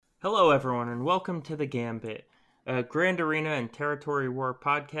Hello, everyone, and welcome to the Gambit, a Grand Arena and Territory War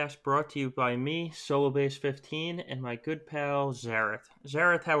podcast brought to you by me, SoloBase15, and my good pal, Zareth.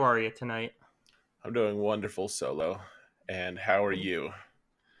 Zareth, how are you tonight? I'm doing wonderful, Solo. And how are you?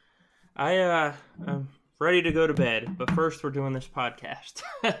 I'm ready to go to bed, but first we're doing this podcast.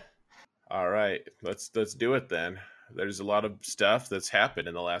 All right, let's do it then. There's a lot of stuff that's happened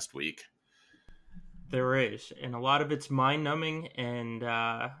in the last week. There is, and a lot of it's mind-numbing, and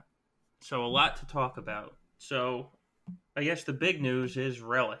so a lot to talk about. So I guess the big news is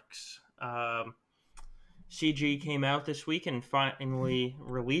Relics. CG came out this week and finally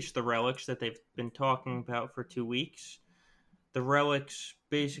released the relics that they've been talking about for 2 weeks. The relics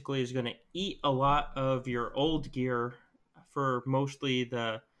basically is going to eat a lot of your old gear for mostly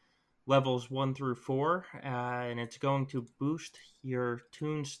the levels 1 through 4, and it's going to boost your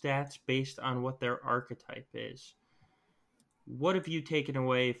tune stats based on what their archetype is. What have you taken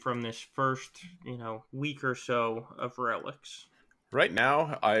away from this first, week or so of relics? Right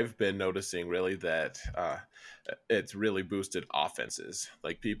now, I've been noticing really that it's really boosted offenses.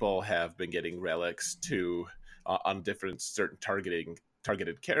 Like people have been getting relics to on different certain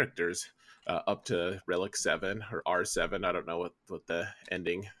targeted characters up to Relic 7 or R7. I don't know what the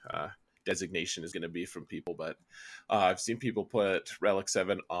ending designation is going to be from people, but I've seen people put Relic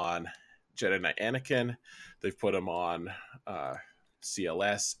 7 on Jedi Knight Anakin. They've put him on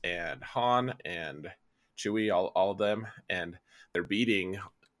CLS and Han and Chewie, all of them, and they're beating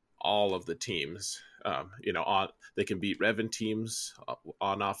all of the teams. They can beat Revan teams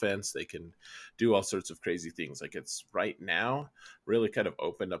on offense. They can do all sorts of crazy things. Like it's right now really kind of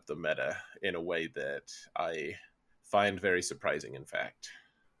opened up the meta in a way that I find very surprising. In fact,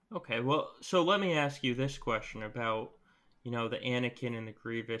 Okay, well, so let me ask you this question about, the Anakin and the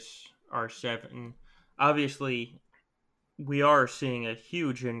Grievous R7. Obviously, we are seeing a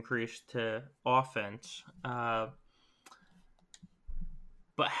huge increase to offense. But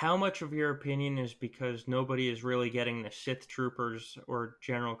how much of your opinion is because nobody is really getting the Sith Troopers or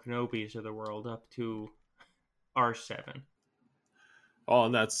General Kenobis of the world up to R7? oh,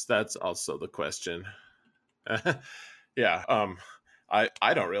 and that's also the question. Yeah,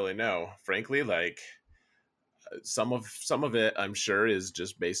 I don't really know, frankly. Like some of it I'm sure is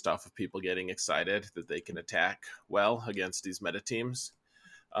just based off of people getting excited that they can attack well against these meta teams.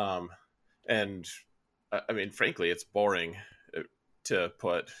 Um and I mean, frankly, it's boring to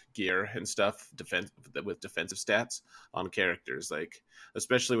put gear and stuff with defensive stats on characters, like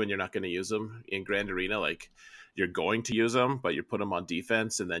especially when you're not going to use them in Grand Arena. Like you're going to use them, but you put them on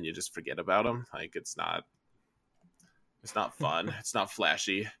defense and then you just forget about them. Like it's not fun. It's not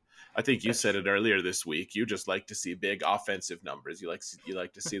flashy. I think you That's said it true. earlier this week. You just like to see big offensive numbers. You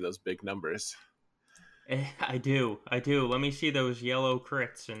like to see those big numbers. I do. I do. Let me see those yellow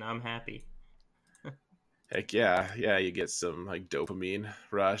crits, and I'm happy. Heck yeah, yeah. You get some like dopamine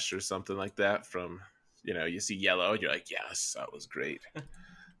rush or something like that from you see yellow. You're like, yes, that was great.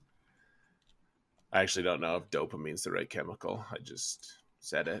 I actually don't know if dopamine's the right chemical. I just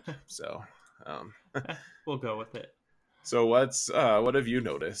said it. So, um, We'll go with it. so what have you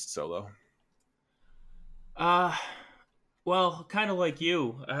noticed, Solo? Uh, well, kind of like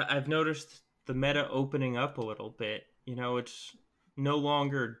you, I've noticed the meta opening up a little bit. It's no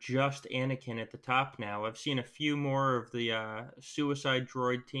longer just Anakin at the top now. I've seen a few more of the suicide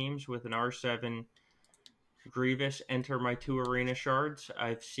droid teams with an R7 Grievous enter my 2 arena shards.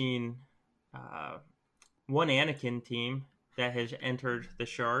 I've seen uh, one Anakin team that has entered the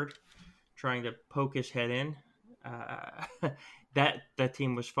shard trying to poke his head in. Uh, that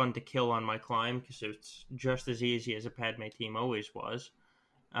team was fun to kill on my climb because it's just as easy as a Padme team always was.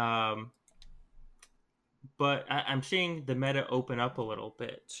 Um, but I'm seeing the meta open up a little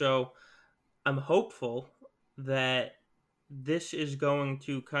bit, so I'm hopeful that this is going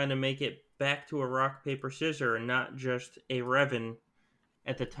to kind of make it back to a rock paper scissors and not just a Revan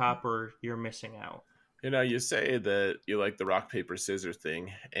at the top or you're missing out. You say that you like the rock paper scissors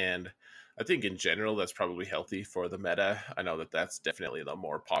thing, and I think in general that's probably healthy for the meta. I know that that's definitely the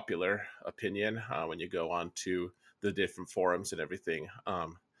more popular opinion when you go on to the different forums and everything. Uh,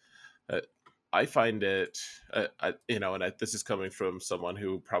 I find it, this is coming from someone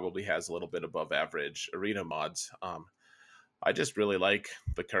who probably has a little bit above average arena mods. I just really like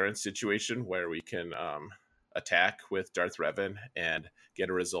the current situation where we can attack with Darth Revan and get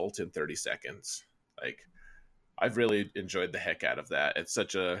a result in 30 seconds. Like, I've really enjoyed the heck out of that. It's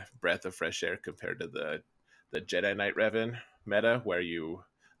such a breath of fresh air compared to the Jedi Knight Revan meta, where you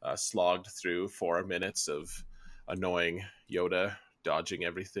slogged through 4 minutes of annoying Yoda dodging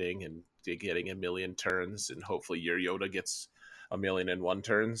everything and getting a million turns, and hopefully your Yoda gets a million and one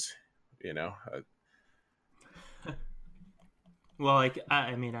turns. You know, Well,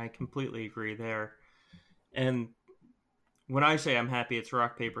 I mean, I completely agree there. And when I say I'm happy it's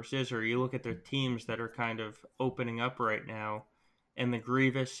rock, paper, scissors, you look at the teams that are kind of opening up right now, and the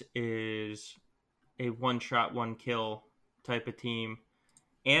Grievous is a one shot, one kill type of team.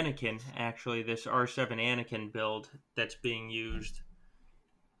 Anakin, actually, this R7 Anakin build that's being used,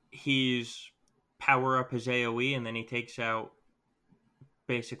 he's power up his AoE and then he takes out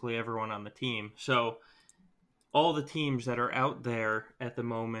basically everyone on the team. So all the teams that are out there at the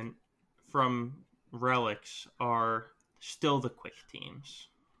moment from Relics are still the quick teams,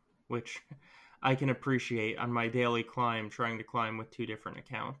 which I can appreciate on my daily climb, trying to climb with two different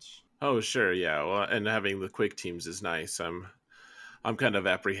accounts. oh sure, yeah. Well, and having the quick teams is nice. I'm kind of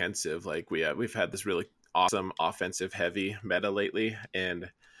apprehensive. Like we've had this really awesome offensive heavy meta lately, and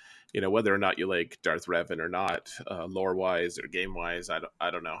whether or not you like Darth Revan or not, lore wise or game wise,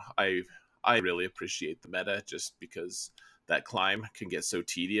 I don't know. I really appreciate the meta just because that climb can get so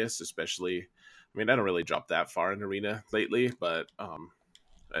tedious, especially. I mean, I don't really drop that far in arena lately, but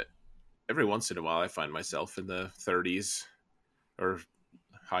every once in a while I find myself in the 30s or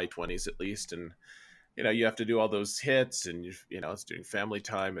high 20s at least, and you have to do all those hits, and it's doing family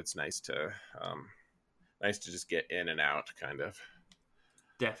time. It's nice to just get in and out, kind of.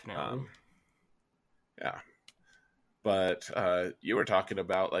 Definitely. Um, yeah, but you were talking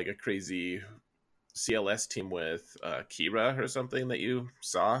about like a crazy CLS team with Kira or something that you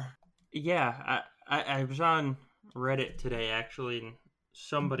saw. Yeah, I was on Reddit today actually, and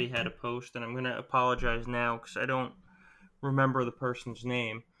somebody had a post, and I'm going to apologize now because I don't remember the person's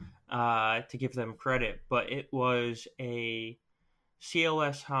name to give them credit, but it was a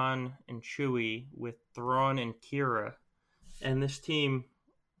CLS Han and Chewie with Thrawn and Kira. And this team,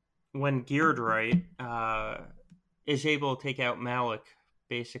 when geared right, is able to take out Malik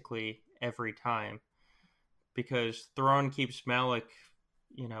basically every time because Thrawn keeps Malik,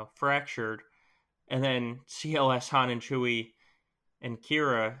 fractured, and then CLS Han and Chewie and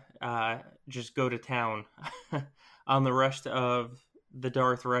Kira just go to town on the rest of the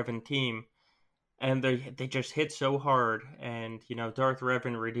Darth Revan team, and they just hit so hard, and Darth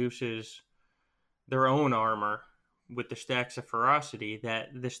Revan reduces their own armor with the stacks of ferocity that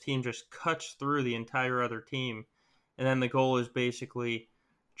this team just cuts through the entire other team, and then the goal is basically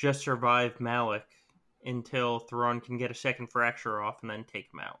just survive Malik until Thrawn can get a second fracture off and then take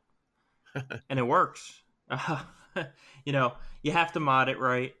him out, and it works. Uh, you know, you have to mod it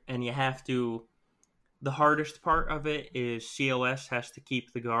right, and you have to. The hardest part of it is CLS has to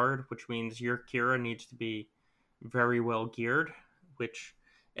keep the guard, which means your Kira needs to be very well geared, which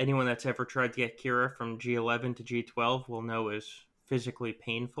anyone that's ever tried to get Kira from G11 to G12 will know is physically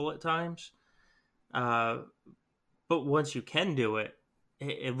painful at times. Uh, but once you can do it,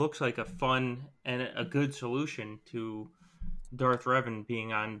 it looks like a fun and a good solution to Darth Revan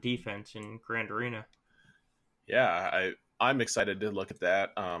being on defense in Grand Arena. Yeah, I'm excited to look at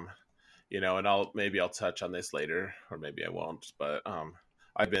that. And I'll touch on this later, or maybe I won't. But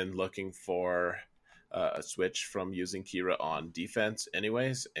I've been looking for a switch from using Kira on defense,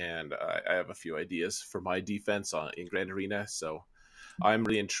 anyways, and I have a few ideas for my defense in Grand Arena. So I'm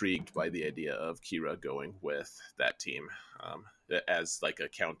really intrigued by the idea of Kira going with that team as like a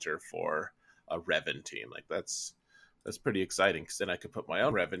counter for a Revan team. Like that's pretty exciting because then I could put my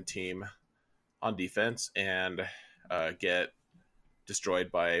own Revan team on defense and get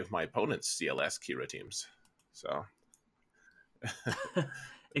destroyed by my opponent's CLS Kira teams. So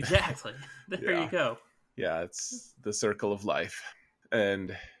Exactly. There you yeah, go. yeah, it's the circle of life.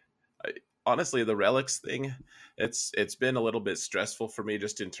 And honestly, the relics thing, it's been a little bit stressful for me,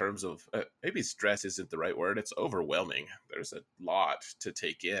 just in terms of maybe stress isn't the right word. It's overwhelming. There's a lot to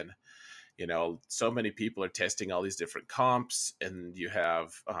take in. So many people are testing all these different comps, and you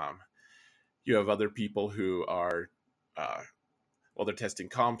have other people who are while they're testing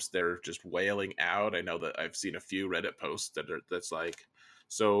comps, they're just wailing out. I know that I've seen a few Reddit posts that's like,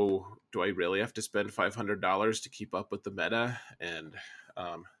 so do I really have to spend $500 to keep up with the meta? And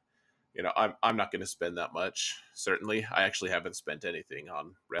um, I'm not going to spend that much. Certainly, I actually haven't spent anything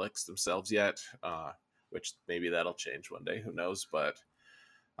on relics themselves yet, which maybe that'll change one day. Who knows? But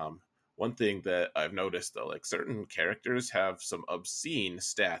um, one thing that I've noticed though, like certain characters have some obscene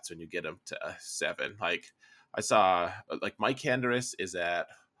stats when you get them to 7. Like I saw, like Mike Handeris is at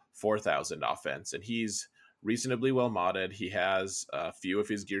 4,000 offense, and he's reasonably well modded. He has a few of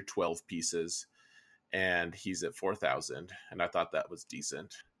his gear 12 pieces, and he's at 4,000, and I thought that was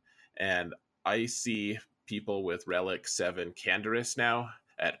decent. And I see people with Relic 7 Canderous now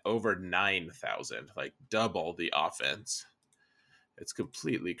at over 9,000, like double the offense. It's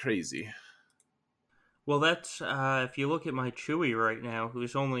completely crazy. Well, that's if you look at my Chewy right now,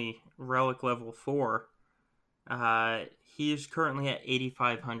 who's only relic level 4. He's currently at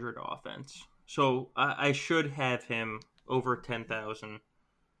 8,500 offense. So I should have him over 10,000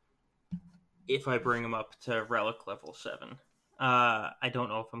 if I bring him up to relic level 7. I don't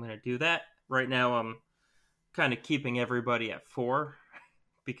know if I'm going to do that. Right now, I'm kind of keeping everybody at 4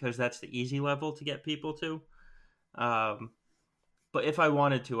 because that's the easy level to get people to. Um, but if I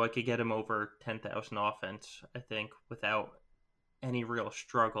wanted to, I could get him over 10,000 offense, I think, without any real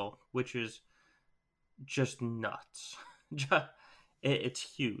struggle, which is just nuts. It's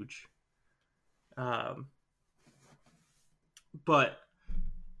huge. Um, but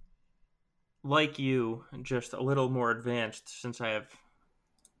like you, just a little more advanced since I have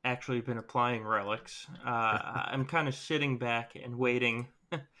actually been applying relics. I'm kind of sitting back and waiting,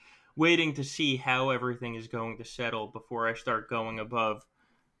 waiting to see how everything is going to settle before I start going above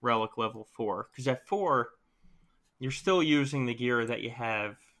relic level 4. Because at 4, you're still using the gear that you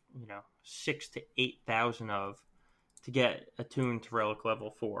have, 6 to 8,000 of to get attuned to relic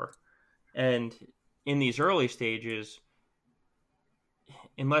level 4. And in these early stages,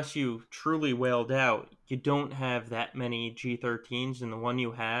 unless you truly whaled out, you don't have that many G13s, and the one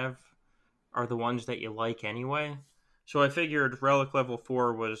you have are the ones that you like anyway. So I figured Relic Level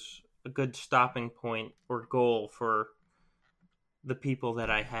 4 was a good stopping point or goal for the people that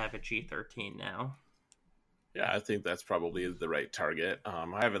I have at G13 now. Yeah, I think that's probably the right target. I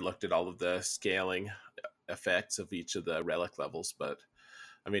haven't looked at all of the scaling effects of each of the relic levels, but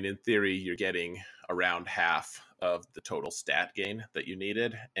I mean, in theory, you're getting around half of the total stat gain that you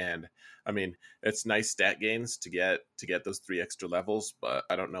needed, and I mean, it's nice stat gains to get those 3 extra levels, but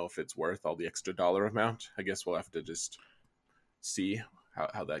I don't know if it's worth all the extra dollar amount. I guess we'll have to just see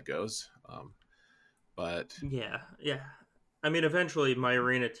how that goes. But Yeah. I mean, eventually, my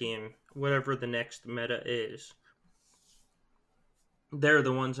arena team, whatever the next meta is, they're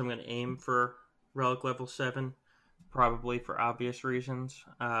the ones I'm going to aim for Relic Level 7, probably for obvious reasons.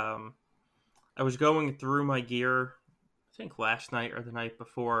 I was going through my gear, I think last night or the night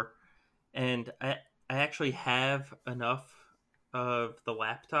before, and I actually have enough of the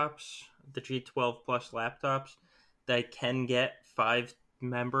laptops, the G12 plus laptops, that I can get 5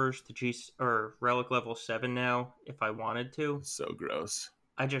 members to G or Relic level 7 now if I wanted to. so gross.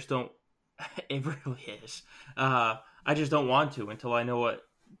 I just don't. It really is. I just don't want to until I know what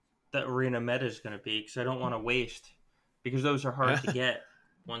the arena meta is going to be, because I don't want to waste, because those are hard to get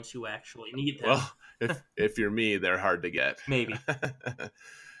once you actually need them. Well, if you're me, they're hard to get. Maybe.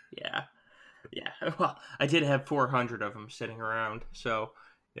 Yeah. Well, I did have 400 of them sitting around, so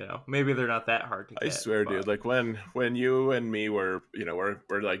maybe they're not that hard to I get. swear, But dude. Like when you and me were,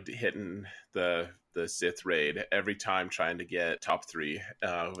 we're like hitting the Sith raid every time, trying to get top 3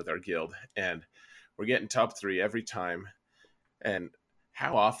 with our guild, and we're getting top 3 every time. And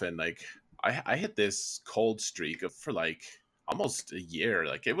how often, like I hit this cold streak for like almost a year.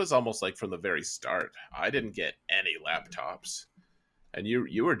 Like it was almost like from the very start, I didn't get any laptops. And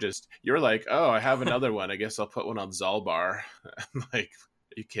you're like, oh, I have another one. I guess I'll put one on Zalbar. I'm like,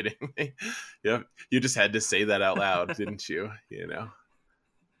 are you kidding me? Yeah, you just had to say that out loud, didn't you?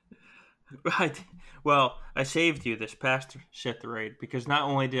 right. Well, I saved you this past Sith raid, because not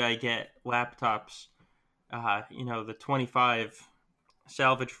only did I get laptops, the 25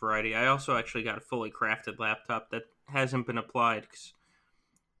 salvage variety, I also actually got a fully crafted laptop that hasn't been applied, because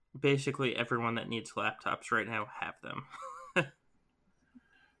basically everyone that needs laptops right now have them.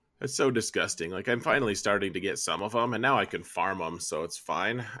 It's so disgusting. Like I'm finally starting to get some of them, and now I can farm them, so it's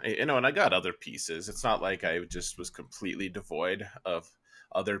fine. And I got other pieces. It's not like I just was completely devoid of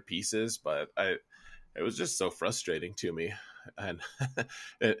other pieces, but it was just so frustrating to me, and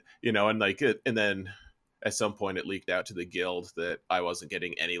and then at some point it leaked out to the guild that I wasn't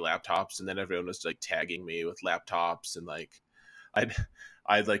getting any laptops, and then everyone was like tagging me with laptops, and like I'd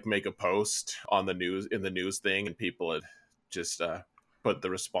I'd like make a post on the news thing, and people would just put the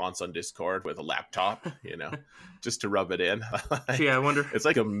response on Discord with a laptop, just to rub it in. Gee, I wonder. It's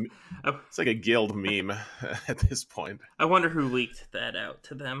like a guild meme at this point. I wonder who leaked that out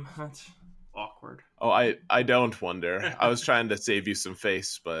to them. That's awkward. Oh, I don't wonder. I was trying to save you some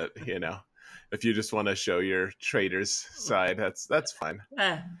face, but if you just want to show your trader's side, that's fine.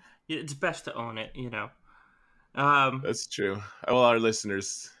 It's best to own it, That's true. Well, our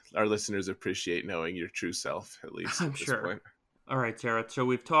listeners appreciate knowing your true self, at least. I'm sure. Point. All right, Sarah. So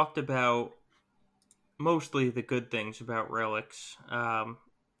we've talked about mostly the good things about relics.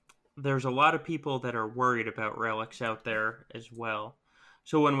 There's a lot of people that are worried about relics out there as well.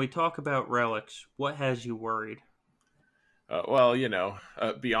 So when we talk about relics, what has you worried? Well,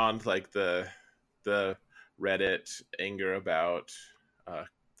 beyond like the Reddit anger about uh,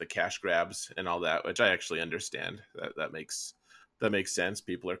 the cash grabs and all that, which I actually understand. That makes sense.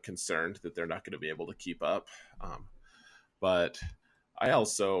 People are concerned that they're not going to be able to keep up. But I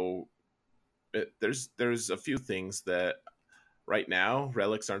also there's a few things that right now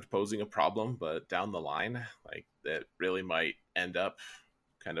relics aren't posing a problem, but down the line, like that really might end up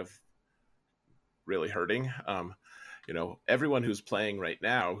kind of really hurting. Everyone who's playing right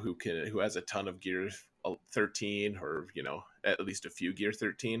now who has a ton of gear 13, or at least a few gear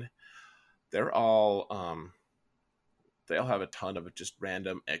 13, they're all they'll have a ton of just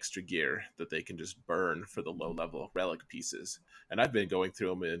random extra gear that they can just burn for the low level relic pieces. And I've been going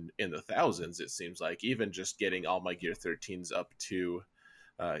through them in the thousands. It seems like even just getting all my gear 13s up to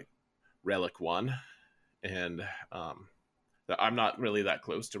uh, relic 1, and I'm not really that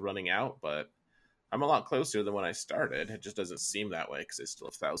close to running out, but I'm a lot closer than when I started. It just doesn't seem that way because I still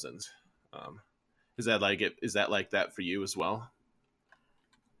have thousands. Um, is that like it? Is that like that for you as well?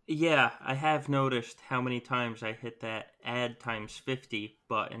 Yeah, I have noticed how many times I hit that add times 50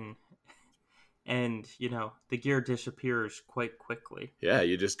 button, and the gear disappears quite quickly. Yeah,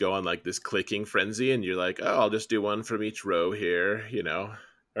 you just go on like this clicking frenzy, and you're like, oh, I'll just do one from each row here,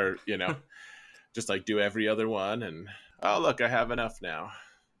 or just like do every other one, and oh look, I have enough now.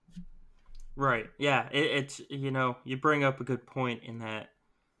 Right. Yeah, it's you bring up a good point in that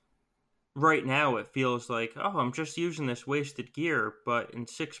right now it feels like, oh, I'm just using this wasted gear, but in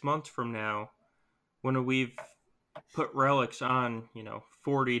 6 months from now, when we've put relics on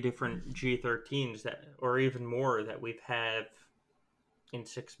 40 different G13s, that or even more, that we've had in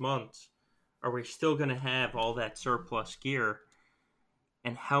 6 months, are we still going to have all that surplus gear?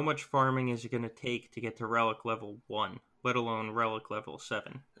 And how much farming is it going to take to get to relic level 1, let alone relic level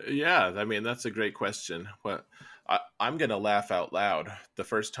 7? Yeah, I mean that's a great question. I'm gonna laugh out loud the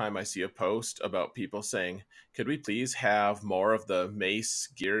first time I see a post about people saying, "Could we please have more of the Mace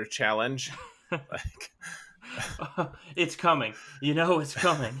Gear Challenge?" Like, It's coming. It's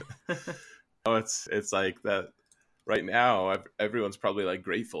coming. oh, it's like that right now. Everyone's probably like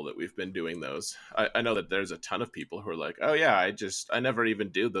grateful that we've been doing those. I know that there's a ton of people who are like, "Oh yeah, I never even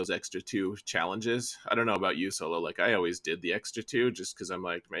do those extra 2 challenges." I don't know about you, Solo. Like I always did the extra 2 just because I'm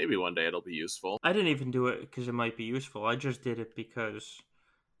like maybe one day it'll be useful. I didn't even do it because it might be useful. I just did it because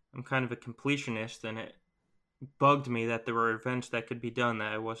I'm kind of a completionist, and it bugged me that there were events that could be done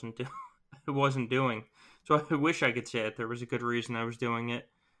that I I wasn't doing. So I wish I could say that there was a good reason I was doing it,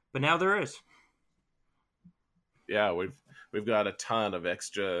 but now there is. Yeah, we've got a ton of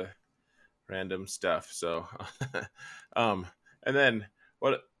extra random stuff. So, um, and then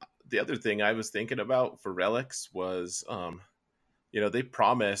what the other thing I was thinking about for relics was, they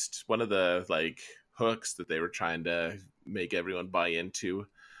promised one of the like hooks that they were trying to make everyone buy into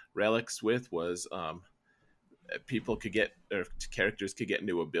relics with was people could get or characters could get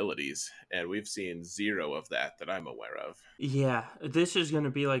new abilities, and we've seen zero of that I'm aware of. Yeah, this is going to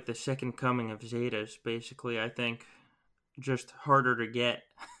be like the second coming of Zetas, basically, I think. Just harder to get,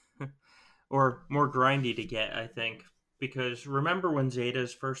 or more grindy to get, I think. Because remember when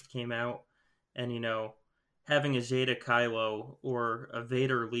Zetas first came out, and having a Zeta Kylo or a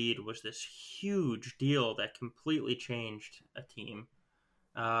Vader lead was this huge deal that completely changed a team.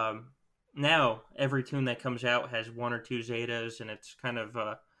 Um, Now every tune that comes out has one or two Zetas, and it's kind of.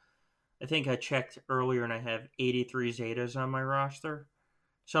 I think I checked earlier, and I have 83 Zetas on my roster,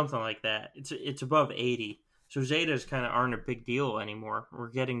 something like that. It's above 80, so Zetas kind of aren't a big deal anymore. We're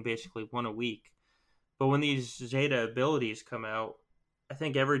getting basically one a week. But when these Zeta abilities come out, I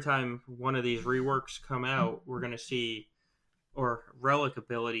think every time one of these reworks come out, we're going to see, or relic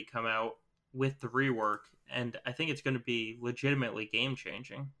ability come out with the rework, and I think it's going to be legitimately game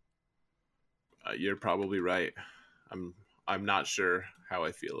changing. You're probably right. I'm I'm not sure how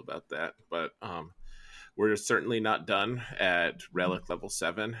I feel about that, but we're certainly not done at relic level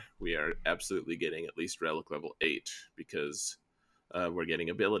 7. We are absolutely getting at least relic level 8 because we're getting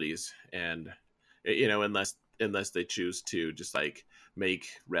abilities, and unless they choose to just like make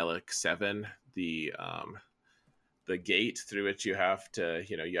relic 7 the gate through which you have to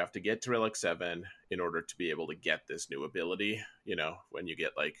get to relic 7 in order to be able to get this new ability, when you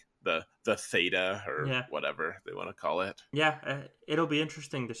get like the theta or Yeah, whatever they want to call it. yeah, it'll be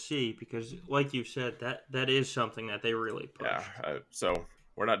interesting to see because, like you said, that is something that they really Yeah, pushed. so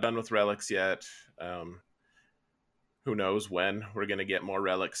we're not done with relics yet. Who knows when we're going to get more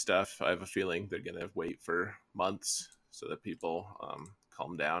relic stuff. I have a feeling they're going to wait for months so that people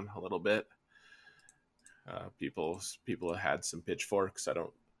calm down a little bit. People have had some pitchforks.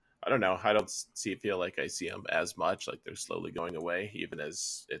 I don't know. I don't feel like I see them as much. Like they're slowly going away, even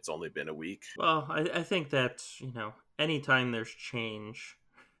as it's only been a week. Well, I think that, anytime there's change,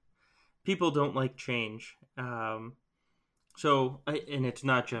 people don't like change. And it's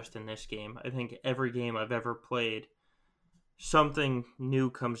not just in this game. I think every game I've ever played, something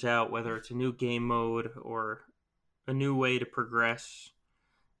new comes out, whether it's a new game mode or a new way to progress,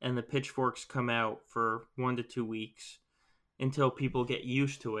 and the pitchforks come out for 1 to 2 weeks until people get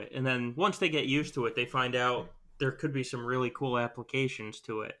used to it. And then once they get used to it, they find out there could be some really cool applications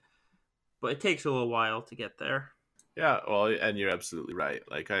to it. But it takes a little while to get there. Yeah, well, and you're absolutely right.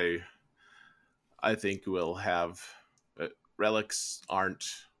 Like I think we'll have relics aren't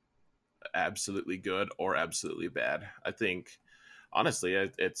absolutely good or absolutely bad. I think honestly,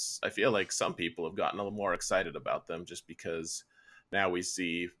 I feel like some people have gotten a little more excited about them just because now we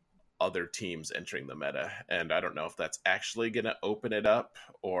see other teams entering the meta, and I don't know if that's actually going to open it up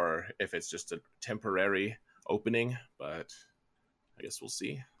or if it's just a temporary opening, but I guess we'll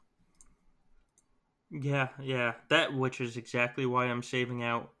see. Yeah. That, which is exactly why I'm saving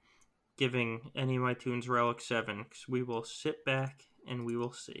out giving any of my tunes Relic 7, because we will sit back and we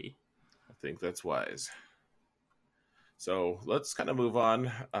will see. I think that's wise. So let's kind of move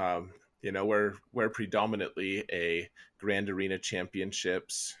on. We're predominantly a Grand Arena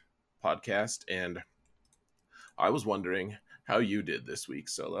Championships podcast, and I was wondering how you did this week,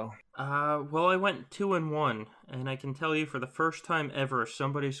 Solo. Well, I went 2-1, and I can tell you for the first time ever,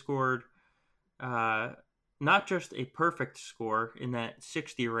 somebody scored uh, not just a perfect score in that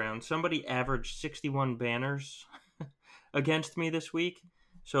 60 round. Somebody averaged 61 banners against me this week,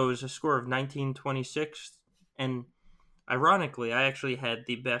 so it was a score of 1926. And ironically, I actually had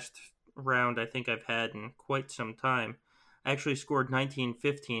the best round I think I've had in quite some time. I actually scored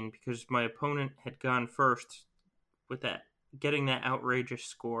 1915 because my opponent had gone first with that, getting that outrageous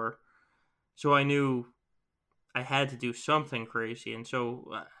score. So I knew I had to do something crazy. And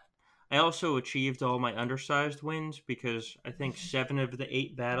so I also achieved all my undersized wins because I think 7 of the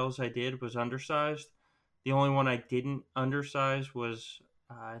 8 battles I did was undersized. The only one I didn't undersize was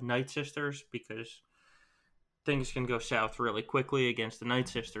Night Sisters, because things can go south really quickly against the Night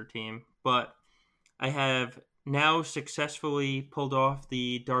Sister team. But I have now successfully pulled off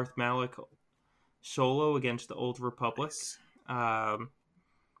the Darth Malik solo against the Old Republic. Nice. Um,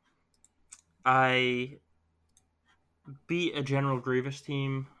 I beat a General Grievous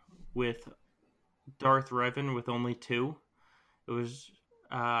team with Darth Revan with only 2. It was,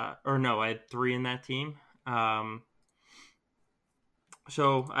 or no, I had 3 in that team.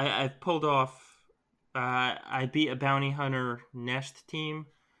 So I've pulled off. I beat a Bounty Hunter Nest team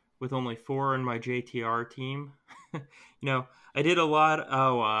with only 4 in my JTR team. I did a lot.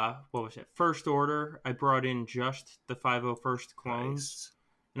 What was it? First Order. I brought in just the 501st clones, Nice.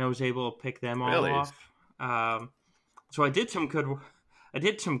 and I was able to pick them all Really? off. So I did some good. I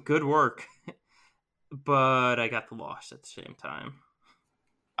did some good work, but I got the loss at the same time.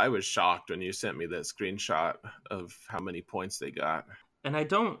 I was shocked when you sent me that screenshot of how many points they got. And I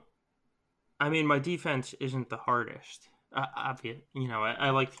don't. I mean, my defense isn't the hardest. I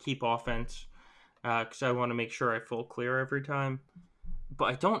like to keep offense because I want to make sure I full clear every time. But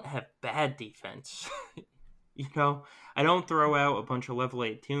I don't have bad defense. I don't throw out a bunch of level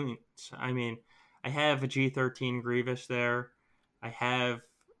 8 tunes. I mean, I have a G13 Grievous there. I have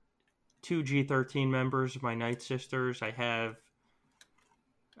 2 G13 members of my Night Sisters. I have,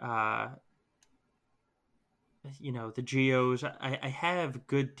 uh, the Geos. I have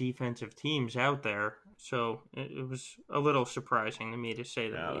good defensive teams out there. So it was a little surprising to me, to say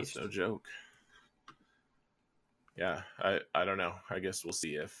the Yeah, that's least. no joke. Yeah, I don't know. I guess we'll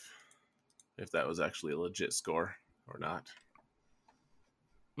see if that was actually a legit score or not.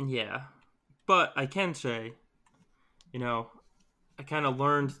 Yeah. But I can say, I kind of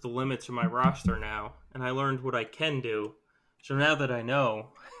learned the limits of my roster now, and I learned what I can do. So now that I know,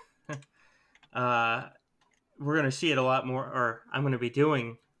 uh, we're going to see it a lot more, or I'm going to be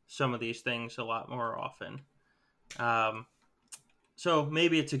doing some of these things a lot more often. Um, so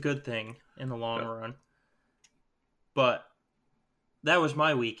maybe it's a good thing in the long run. But that was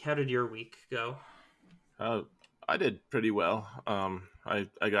my week. How did your week go? I did pretty well.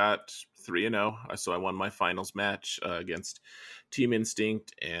 I got 3-0, so I won my finals match against Team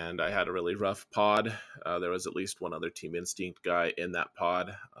Instinct, and I had a really rough pod. There was at least one other Team Instinct guy in that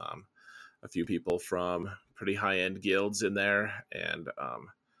pod. A few people from pretty high end guilds in there, and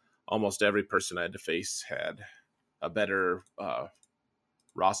almost every person I had to face had a better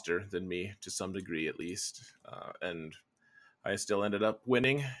roster than me to some degree, at least, and I still ended up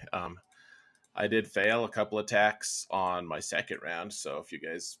winning. I did fail a couple attacks on my second round, so if you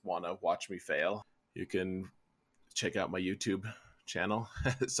guys want to watch me fail, you can check out my YouTube channel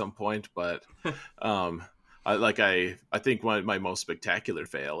at some point. But um, I think my most spectacular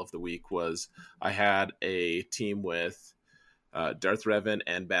fail of the week was I had a team with Darth Revan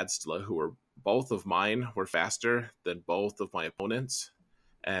and Badstila, who were both of mine were faster than both of my opponents.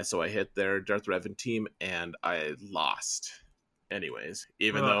 And so I hit their Darth Revan team and I lost anyways,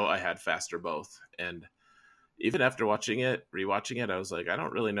 even Ugh. though I had faster both. And even after rewatching it, I was like, I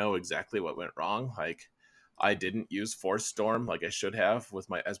don't really know exactly what went wrong. Like, I didn't use Force Storm like I should have with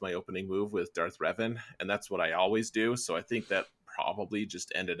my opening move with Darth Revan, and that's what I always do. So I think that probably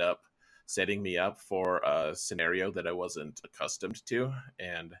just ended up setting me up for a scenario that I wasn't accustomed to,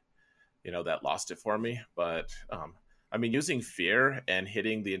 and that lost it for me. But I mean, using Fear and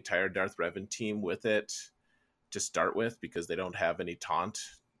hitting the entire Darth Revan team with it to start with, because they don't have any taunt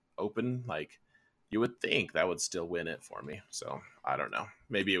open, like, you would think that would still win it for me. So I don't know.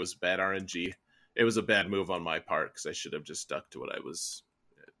 Maybe it was bad RNG. It was a bad move on my part because I should have just stuck to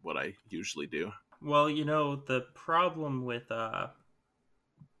what I usually do. Well, the problem with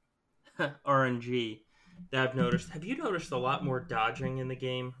RNG that I've noticed. Have you noticed a lot more dodging in the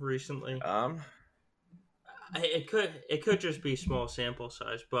game recently? Um, It could just be small sample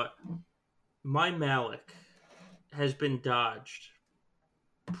size, but my Malik has been dodged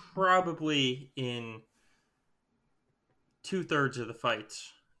probably in 2/3 of the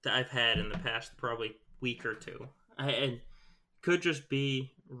fights that I've had in the past probably week or two. It could just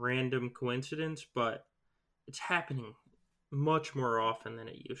be random coincidence, but it's happening much more often than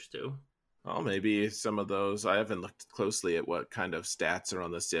it used to. well, maybe some of those. I haven't looked closely at what kind of stats are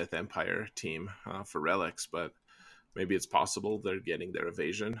on the Sith Empire team for relics, but maybe it's possible they're getting their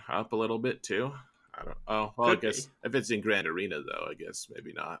evasion up a little bit too. I don't. Oh well, I Could be. guess if it's in Grand Arena though, I guess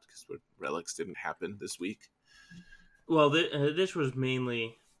maybe not because relics didn't happen this week. Well, this was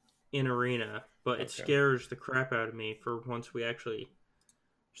mainly in arena, but it Okay. scares the crap out of me for once we actually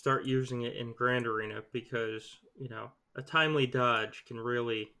start using it in Grand Arena because, a timely dodge can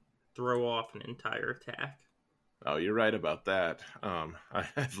really throw off an entire attack. Oh, you're right about that.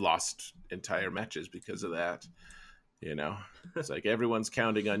 I've lost entire matches because of that. It's like everyone's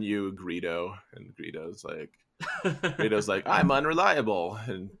counting on you, Greedo, and Greedo's like, I'm unreliable,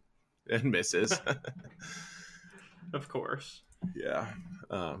 and misses. Of course. Yeah.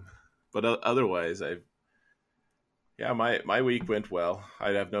 But otherwise, my week went well.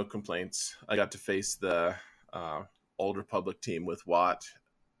 I have no complaints. I got to face the Old Republic team with Watt,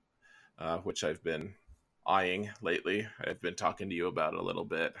 which I've been eyeing lately. I've been talking to you about it a little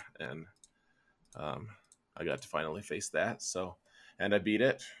bit, and I got to finally face that. So, and I beat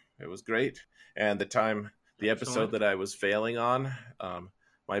it. It was great. And the episode Excellent. that I was failing on,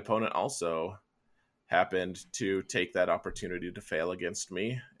 my opponent also happened to take that opportunity to fail against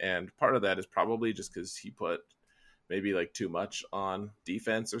me. And part of that is probably just because he put maybe like too much on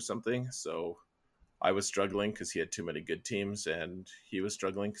defense or something. So I was struggling because he had too many good teams, and he was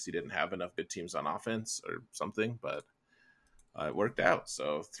struggling because he didn't have enough good teams on offense or something. But it worked out.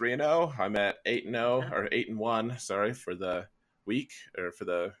 So 3-0. I'm at 8-0 Yeah, or 8-1. Sorry for the week or for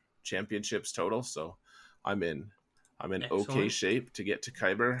the championships total. So I'm in okay excellent. shape to get to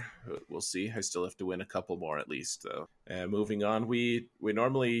Kyber. We'll see. I still have to win a couple more at least, though. And moving on, we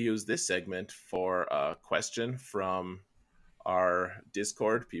normally use this segment for a question from our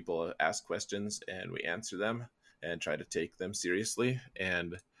Discord. People ask questions and we answer them and try to take them seriously.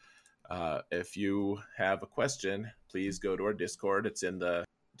 And if you have a question, please go to our Discord. It's in the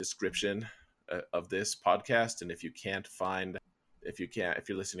description of this podcast. And if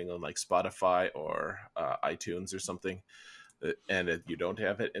you're listening on like Spotify or iTunes or something, and if you don't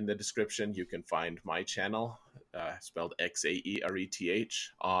have it in the description, you can find my channel, spelled XAERETH,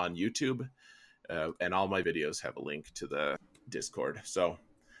 on YouTube. And all my videos have a link to the Discord. So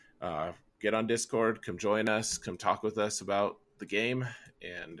get on Discord, come join us, come talk with us about the game,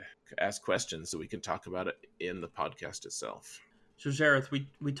 and ask questions so we can talk about it in the podcast itself. So, Zareth,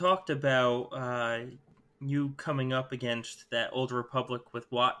 we talked about you coming up against that Old Republic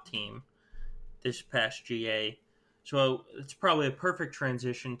with Watt team this past GA. So it's probably a perfect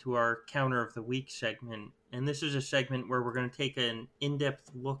transition to our Counter of the Week segment. And this is a segment where we're going to take an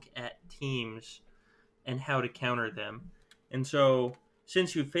in-depth look at teams and how to counter them. And so,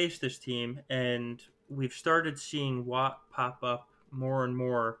 since you faced this team, and we've started seeing Watt pop up more and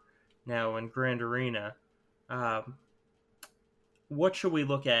more now in Grand Arena, um, what should we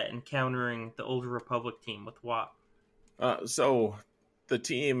look at in countering the Old Republic team with Watt? So the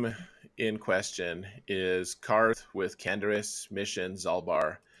team in question is Karth with Canderous, Mission,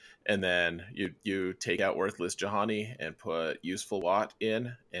 Zalbar, and then you take out worthless Jahani and put useful Watt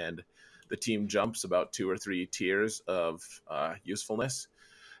in, and the team jumps about 2 or 3 tiers of usefulness.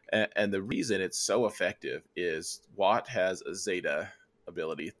 And the reason it's so effective is Watt has a Zeta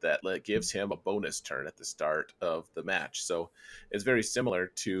ability that gives him a bonus turn at the start of the match. So it's very similar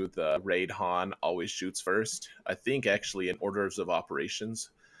to the Raid Han always shoots first. I think actually in orders of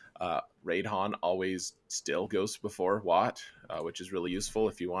operations, Raid Han always still goes before Watt, which is really useful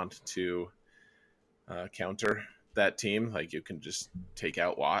if you want to counter that team. Like you can just take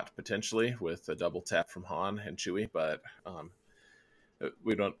out Watt potentially with a double tap from Han and Chewie, but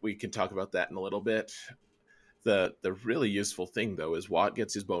we can talk about that in a little bit. The really useful thing though is Watt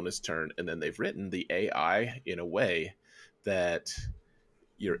gets his bonus turn, and then they've written the AI in a way that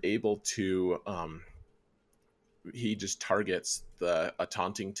you're able to he just targets a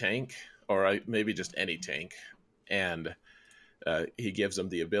taunting tank, or maybe just any tank, and he gives them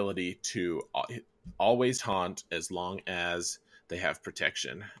the ability to always taunt as long as they have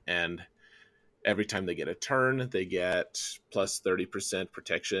protection. And every time they get a turn, they get plus 30%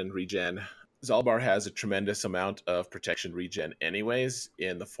 protection regen. Zalbar has a tremendous amount of protection regen anyways,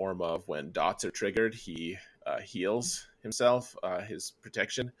 in the form of when dots are triggered, he heals himself, his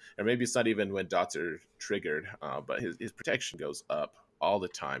protection. Or maybe it's not even when dots are triggered, but his protection goes up all the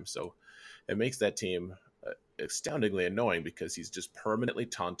time. So it makes that team astoundingly annoying because he's just permanently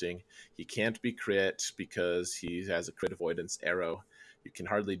taunting. He can't be crit because he has a crit avoidance arrow. You can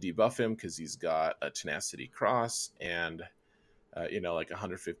hardly debuff him because he's got a tenacity cross and like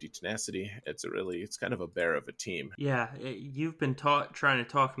 150 tenacity. It's kind of a bear of a team. Yeah, you've been trying to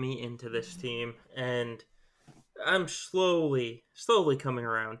talk me into this team, and I'm slowly coming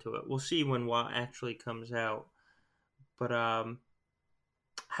around to it. We'll see when Watt actually comes out. But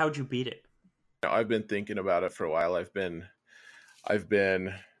how'd you beat it? I've been thinking about it for a while. I've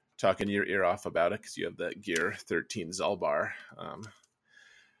been talking your ear off about it because you have that Gear 13 Zalbar,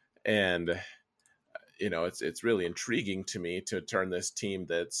 and it's really intriguing to me to turn this team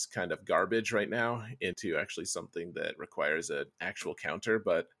that's kind of garbage right now into actually something that requires an actual counter.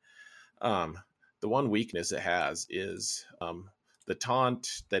 But the one weakness it has is the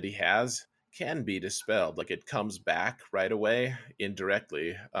taunt that he has can be dispelled. Like it comes back right away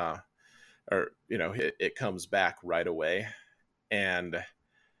indirectly, it comes back right away, and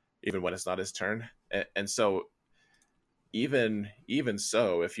even when it's not his turn. And so even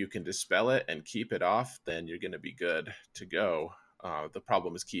so, if you can dispel it and keep it off, then you're going to be good to go. The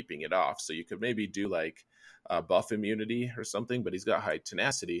problem is keeping it off. So you could maybe do like buff immunity or something, but he's got high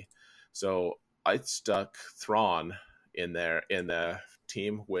tenacity. So I stuck Thrawn in there in the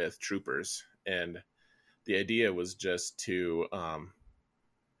team with troopers, and the idea was just to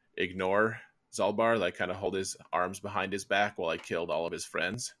ignore Zalbar, like kind of hold his arms behind his back while I killed all of his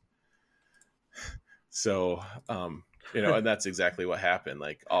friends. So and that's exactly what happened.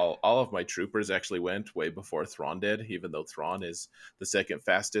 Like all of my troopers actually went way before Thrawn did, even though Thrawn is the second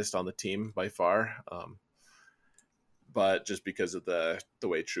fastest on the team by far. But just because of the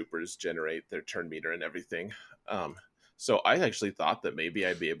way troopers generate their turn meter and everything. So I actually thought that maybe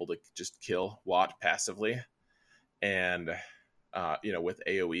I'd be able to just kill Watt passively, and with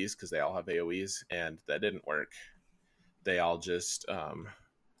AoEs, because they all have AoEs, and that didn't work. They all just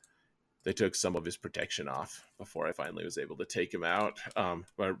they took some of his protection off before I finally was able to take him out.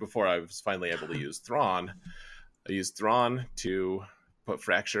 But before I was finally able to use Thrawn, I used Thrawn to put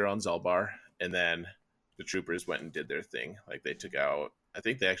Fracture on Zalbar, and then the troopers went and did their thing. Like they took out, I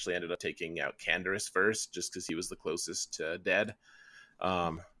think they actually ended up taking out Canderous first, just because he was the closest to dead.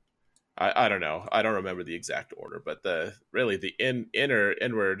 I don't know. I don't remember the exact order, but the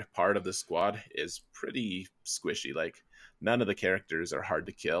inward part of the squad is pretty squishy. Like none of the characters are hard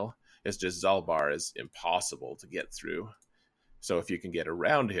to kill. It's just Zalbar is impossible to get through. So if you can get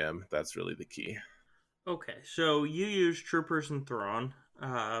around him, that's really the key. Okay, so you use troopers and Thrawn,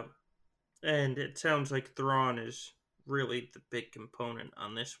 and it sounds like Thrawn is really the big component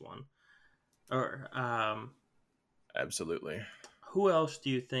on this one. Or Absolutely. who else do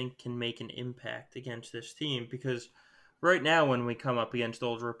you think can make an impact against this team? Because right now, when we come up against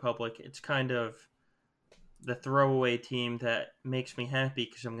Old Republic, it's kind of the throwaway team that makes me happy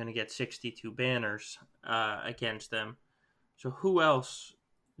because I'm going to get 62 banners against them. So who else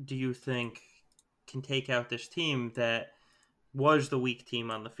do you think can take out this team that was the weak team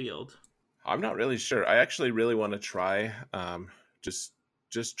on the field? I'm not really sure. I actually really want to try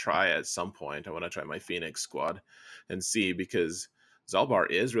just try at some point. I want to try my Phoenix squad and see, because Zalbar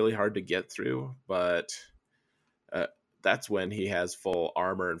is really hard to get through, but that's when he has full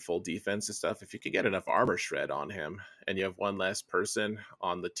armor and full defense and stuff. If you could get enough armor shred on him and you have one less person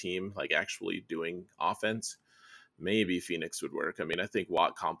on the team like actually doing offense, maybe Phoenix would work. I mean, I think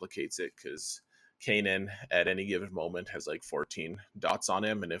Watt complicates it because Kanan at any given moment has like 14 dots on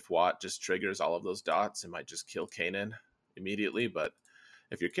him, and if Watt just triggers all of those dots, it might just kill Kanan immediately. But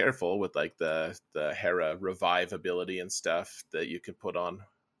if you're careful with like the Hera revive ability and stuff that you can put on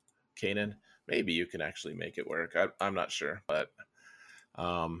Kanan, maybe you can actually make it work. I'm not sure, but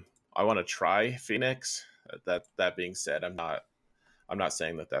I want to try Phoenix. That being said, I'm not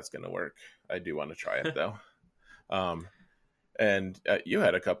saying that that's going to work. I do want to try it though. And you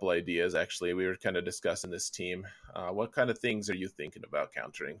had a couple ideas actually. We were kind of discussing this team. What kind of things are you thinking about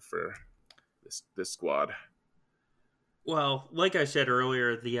countering for this squad? Well, like I said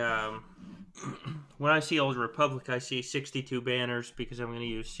earlier, the when I see Old Republic, I see 62 banners because I'm going to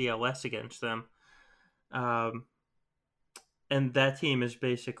use CLS against them. And that team is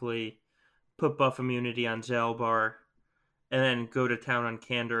basically put buff immunity on Zalbar, and then go to town on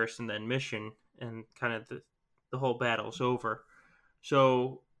Canderous and then mission, and kind of the whole battle's over.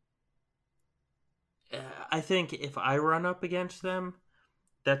 So I think if I run up against them,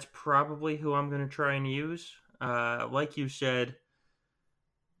 that's probably who I'm going to try and use. Like you said,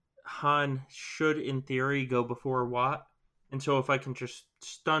 Han should, in theory, go before Watt. And so if I can just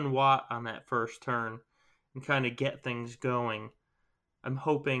stun Watt on that first turn and kind of get things going, I'm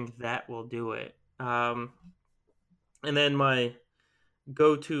hoping that will do it. And then my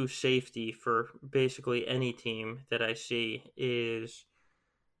go-to safety for basically any team that I see is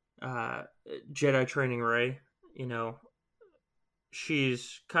Jedi Training Rey. You know,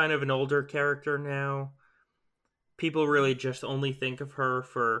 she's kind of an older character now. People really just only think of her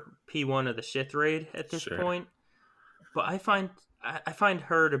for P1 of the Sith raid at this Sure. point. But I find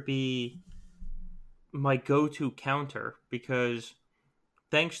her to be my go-to counter because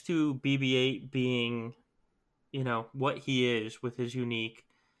thanks to BB-8 being, what he is with his unique,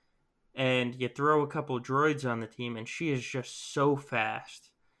 and you throw a couple droids on the team and she is just so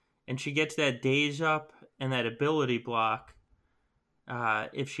fast. And she gets that daze up and that ability block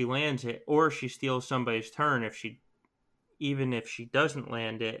if she lands it, or she steals somebody's turn even if she doesn't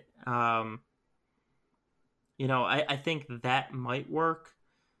land it. I think that might work.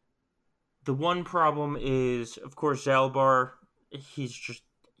 The one problem is, of course, Zalbar.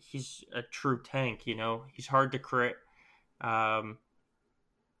 He's a true tank. He's hard to crit.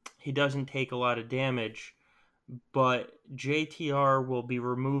 He doesn't take a lot of damage, but JTR will be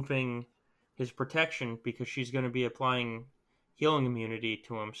removing his protection because she's going to be applying healing immunity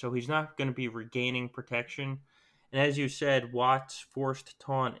to him, so he's not going to be regaining protection. And as you said, Watt's forced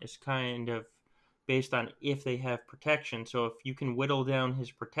taunt is kind of based on if they have protection. So if you can whittle down his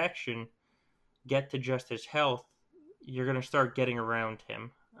protection, get to just his health, you're going to start getting around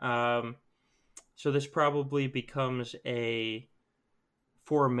him. So this probably becomes a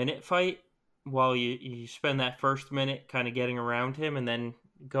 4-minute fight while you spend that first minute kind of getting around him and then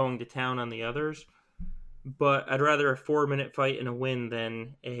going to town on the others. But I'd rather a 4-minute fight and a win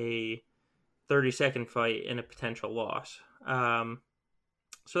than a 30-second fight and a potential loss.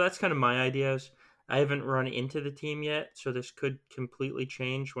 So that's kind of my ideas. I haven't run into the team yet, so this could completely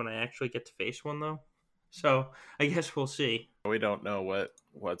change when I actually get to face one, though. So I guess we'll see. We don't know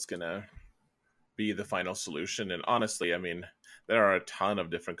what's gonna be the final solution, and honestly, I mean, there are a ton of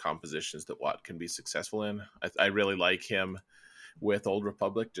different compositions that Watt can be successful in. I really like him with Old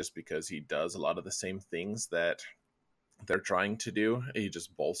Republic just because he does a lot of the same things that they're trying to do. He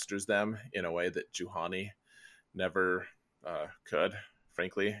just bolsters them in a way that Juhani never could,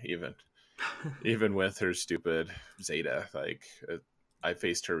 frankly, even with her stupid Zeta. Like, I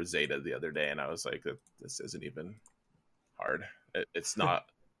faced her with Zeta the other day and I was like, this isn't even hard. It's not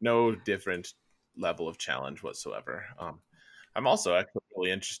no different level of challenge whatsoever. I'm also actually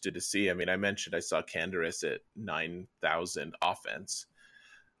really interested to see. I mean, I mentioned I saw Canderous at 9,000 offense.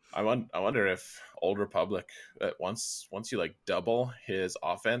 I wonder if Old Republic once you like double his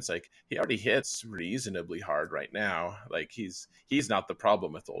offense, like he already hits reasonably hard right now. Like he's not the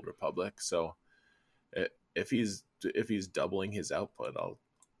problem with Old Republic. So if he's doubling his output,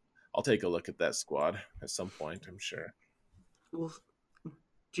 I'll take a look at that squad at some point, I'm sure. Well,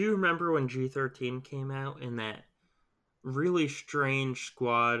 do you remember when G13 came out in that really strange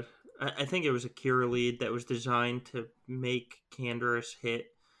squad? I think it was a Kira lead that was designed to make Canderous hit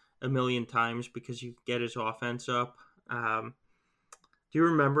a million times because you get his offense up. Do you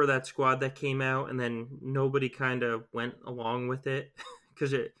remember that squad that came out and then nobody kind of went along with it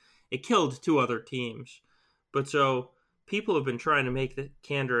because it killed 2 other teams? But so people have been trying to make the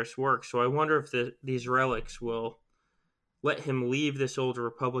Canderous work. So I wonder if these relics will let him leave this Old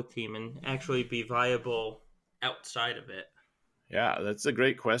Republic team and actually be viable outside of it? Yeah, that's a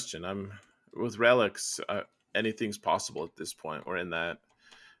great question. I'm with Relics. Anything's possible at this point. We're in that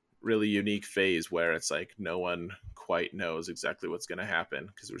really unique phase where it's like no one quite knows exactly what's going to happen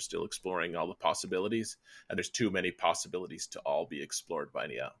because we're still exploring all the possibilities, and there's too many possibilities to all be explored by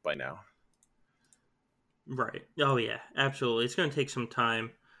now. Right. Oh yeah, absolutely. It's going to take some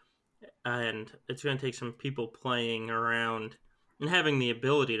time, and it's going to take some people playing around and having the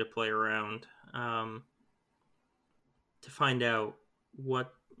ability to play around, to find out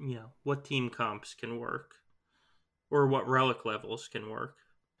what what team comps can work or what relic levels can work.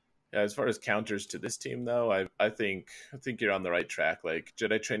 Yeah, as far as counters to this team, though, I think you're on the right track. Like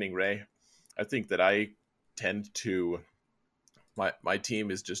Jedi Training Ray, I think that I tend to my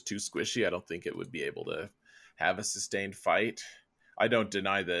team is just too squishy. I don't think it would be able to have a sustained fight. I don't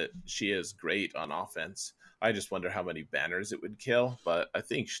deny that she is great on offense. I just wonder how many banners it would kill, but I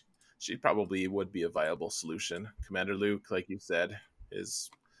think she probably would be a viable solution. Commander Luke, like you said, is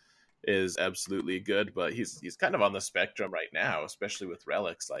absolutely good, but he's kind of on the spectrum right now, especially with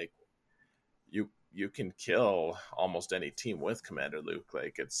relics. Like you can kill almost any team with Commander Luke.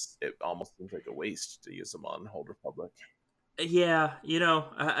 Like it almost seems like a waste to use him on Old Republic. Yeah,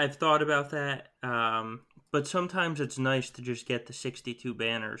 I've thought about that, but sometimes it's nice to just get the 62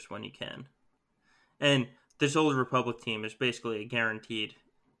 banners when you can. And this Old Republic team is basically a guaranteed.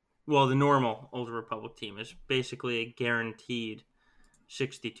 Well, the normal Old Republic team is basically a guaranteed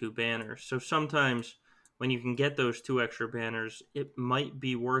 62 banners. So sometimes when you can get those two extra banners, it might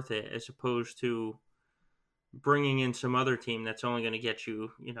be worth it as opposed to bringing in some other team that's only going to get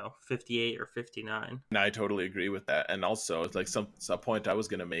you, 58 or 59. And I totally agree with that. And also, it's like some point I was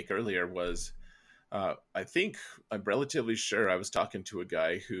going to make earlier was I think I'm relatively sure I was talking to a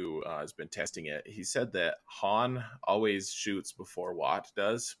guy who has been testing it. He said that Han always shoots before Watt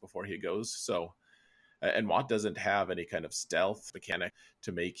does, before he goes. So, and Watt doesn't have any kind of stealth mechanic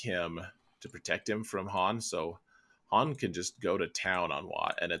to make him, to protect him from Han. So Han can just go to town on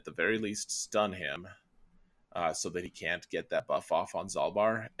Watt and at the very least stun him so that he can't get that buff off on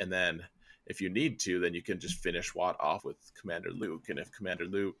Zalbar. And then if you need to, then you can just finish Watt off with Commander Luke. And if Commander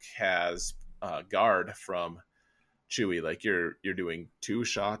Luke has guard from Chewie, like you're doing two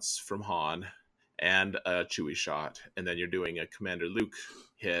shots from Han and a Chewie shot, and then you're doing a Commander Luke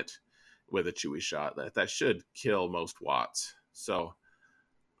hit with a Chewie shot. That should kill most Watts. So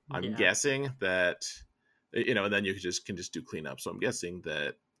I'm Yeah. guessing that and then you can just do cleanup. So I'm guessing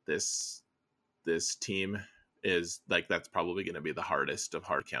that this team is like that's probably going to be the hardest of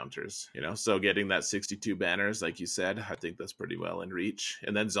hard counters, so getting that 62 banners like you said, I think that's pretty well in reach.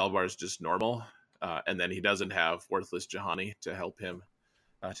 And then Zalbar is just normal, and then he doesn't have worthless Jahani to help him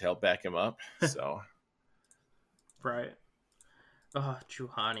to help back him up, so Right. Oh,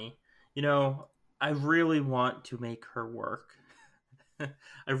 Juhani. I really want to make her work.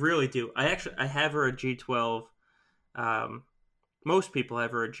 I really do. I have her at G12. Um, Most people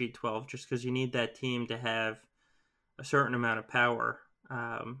have her at G12 just because you need that team to have a certain amount of power,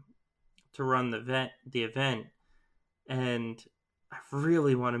 to run the event, and I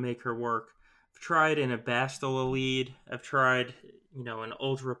really want to make her work. I've tried in a Bastila lead. I've tried, an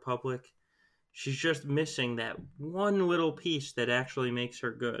Old Republic. She's just missing that one little piece that actually makes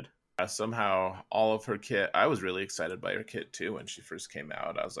her good. somehow all of her kit, I was really excited by her kit too when she first came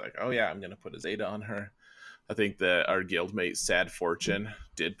out. I was like, oh yeah, I'm gonna put a Zeta on her. I think that our guildmate Sad Fortune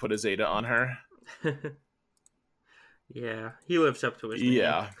did put a Zeta on her. Yeah, he lives up to his name.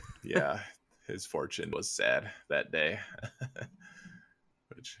 Yeah, his fortune was sad that day.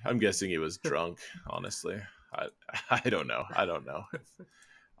 Which I'm guessing he was drunk, honestly. I I don't know.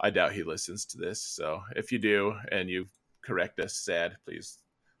 I doubt he listens to this. So if you do and you correct us, Sad, please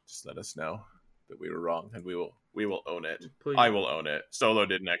just let us know that we were wrong, and we will own it. Please. I will own it. Solo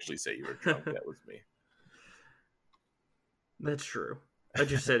didn't actually say you were drunk. That was me. That's true. I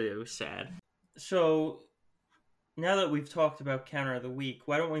just said it was sad. So now that we've talked about counter of the week,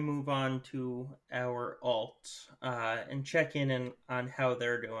 why don't we move on to our alts, and check in on how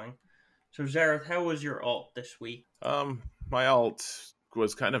they're doing. So Zareth, how was your alt this week? My alt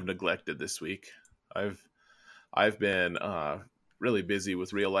was kind of neglected this week. I've been really busy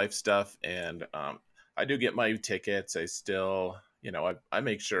with real life stuff, and I do get my tickets. I still, I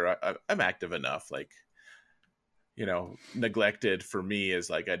make sure I'm active enough. Like, neglected for me is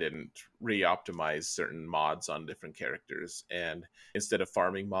like I didn't re-optimize certain mods on different characters, and instead of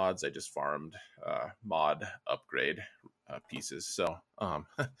farming mods, I just farmed mod upgrade pieces. So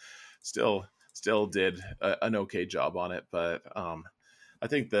still did an okay job on it, but I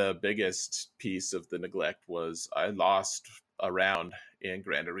think the biggest piece of the neglect was I lost a round in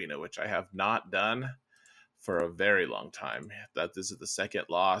Grand Arena, which I have not done for a very long time. That this is the second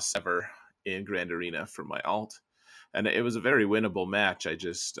loss ever in Grand Arena for my alt, and it was a very winnable match.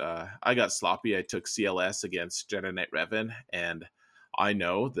 I got sloppy. I took CLS against Jedi Knight Revan, and I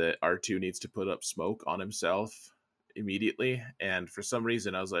know that R2 needs to put up smoke on himself immediately. And for some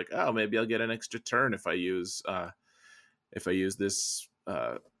reason, I was like, oh, maybe I'll get an extra turn if I use this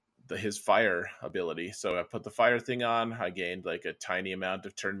his fire ability. So I put the fire thing on. I gained like a tiny amount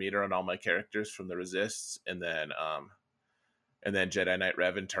of turn meter on all my characters from the resists, and then Jedi Knight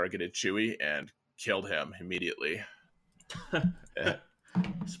Revan targeted Chewie and killed him immediately.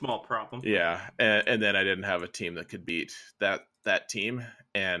 Small problem. Yeah, and then I didn't have a team that could beat that team,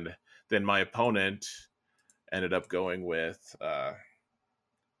 and then my opponent ended up going with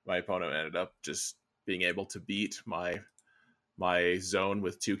just being able to beat my zone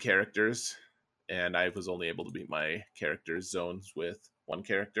with 2 characters, and I was only able to beat my character's zones with 1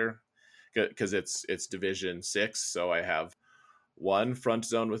 character because it's Division 6, so I have 1 front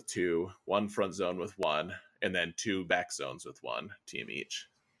zone with 2, 1 front zone with 1, and then 2 back zones with 1 team each.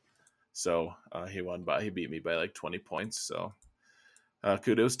 So he beat me by like 20 points. So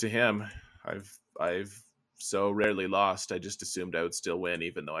kudos to him. I've so rarely lost. I just assumed I would still win,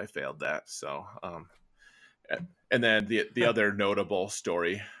 even though I failed that. So and then the other notable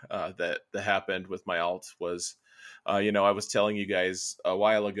story that happened with my alt was, I was telling you guys a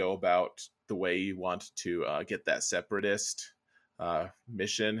while ago about the way you want to get that separatist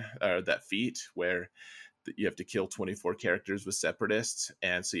mission, or that feat where you have to kill 24 characters with separatists.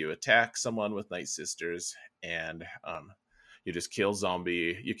 And so you attack someone with Night Sisters, and you just kill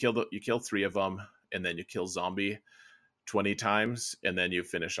zombie. You kill 3 of them, and then you kill zombie 20 times, and then you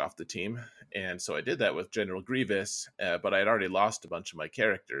finish off the team. And so I did that with General Grievous, but I had already lost a bunch of my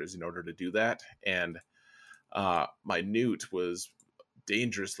characters in order to do that. And my Newt was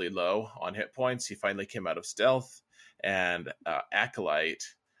dangerously low on hit points. He finally came out of stealth, and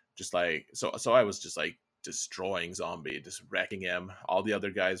Acolyte just like, so I was just like destroying zombie, just wrecking him. All the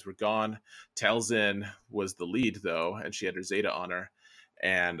other guys were gone. Talzin was the lead though, and she had her Zeta on her.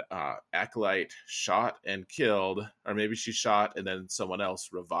 And Acolyte shot and killed, or maybe she shot and then someone else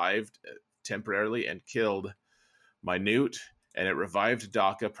revived temporarily and killed my Newt, and it revived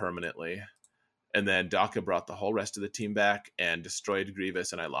Daka permanently. And then Daka brought the whole rest of the team back and destroyed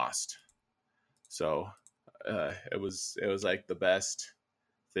Grievous, and I lost. So it was like the best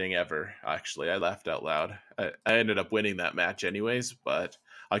thing ever. Actually, I laughed out loud. I ended up winning that match anyways, but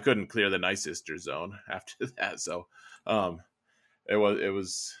I couldn't clear the Night Sister zone after that. So it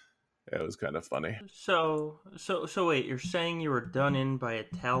was kind of funny. So wait, you're saying you were done in by a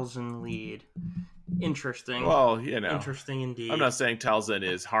Talzin lead? Interesting. Well, interesting indeed. I'm not saying Talzin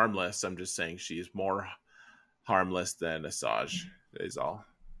is harmless. I'm just saying she's more harmless than Asajj is all.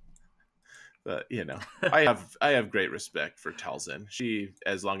 But I have great respect for Talzin.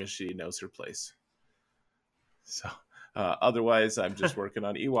 As long as she knows her place. So otherwise, I'm just working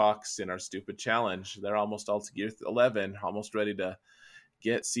on Ewoks in our stupid challenge. They're almost all to Gear 11, almost ready to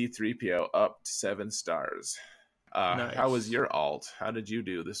get C-3PO up to 7 stars. Nice. How was your alt? How did you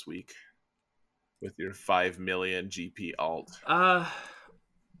do this week with your 5 million GP alt?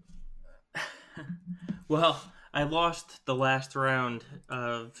 Well, I lost the last round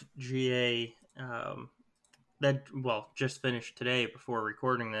of GA just finished today before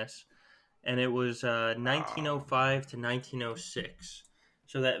recording this, and it was 1905 to 1906.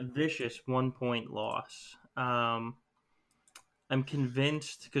 So that vicious 1-point loss. I'm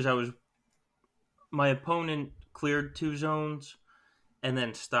convinced because my opponent cleared 2 zones and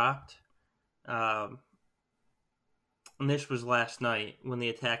then stopped. And this was last night when the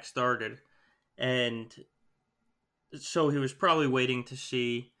attack started. And so he was probably waiting to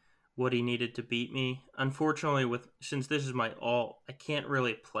see what he needed to beat me. Unfortunately, since this is my alt, I can't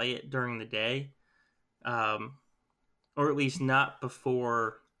really play it during the day. Or at least not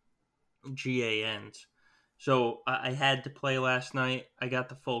before GA ends. So I had to play last night. I got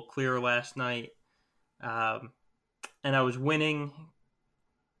the full clear last night. And I was winning,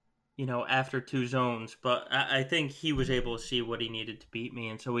 after 2 zones. But I think he was able to see what he needed to beat me.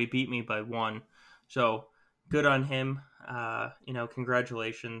 And so he beat me by 1. So good on him.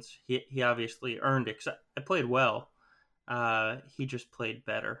 Congratulations. He obviously earned it. 'Cause I played well. He just played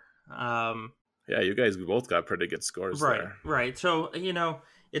better. Yeah, you guys both got pretty good scores there. Right. So,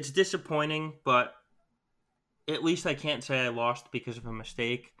 it's disappointing, but at least I can't say I lost because of a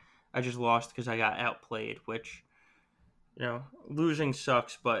mistake. I just lost because I got outplayed, which, losing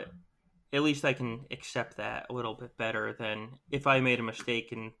sucks, but, at least I can accept that a little bit better than if I made a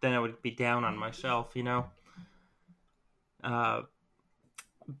mistake and then I would be down on myself, you know? Uh,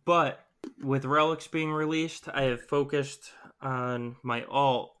 but with Relics being released, I have focused on my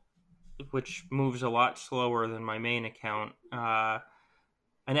alt, which moves a lot slower than my main account. I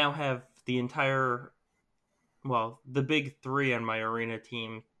now have the entire, well, the big three on my arena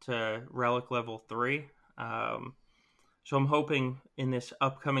team to Relic level 3. Um, so I'm hoping in this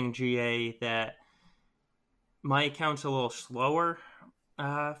upcoming GA that my account's a little slower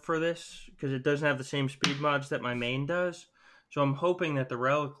for this because it doesn't have the same speed mods that my main does. So I'm hoping that the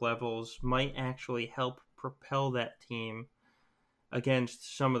relic levels might actually help propel that team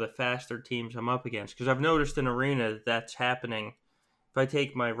against some of the faster teams I'm up against. Because I've noticed in Arena that's happening. If I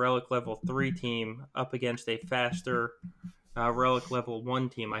take my relic level 3 team up against a faster relic level 1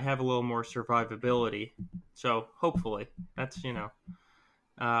 team, I have a little more survivability. So hopefully, that's, you know.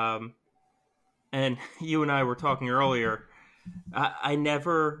 And you and I were talking earlier. I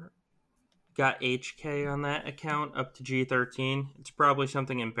never got HK on that account up to G13. It's probably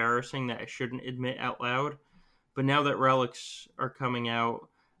something embarrassing that I shouldn't admit out loud. But now that relics are coming out,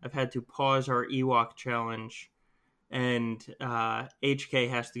 I've had to pause our Ewok challenge, and HK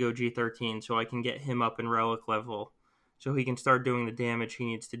has to go G13 so I can get him up in relic level so he can start doing the damage he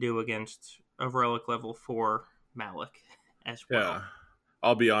needs to do against a relic level 4 Malik as well. Yeah,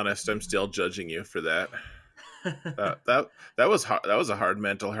 I'll be honest. I'm still judging you for that. That was hard. That was a hard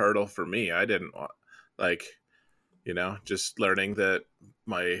mental hurdle for me. I didn't want, like, just learning that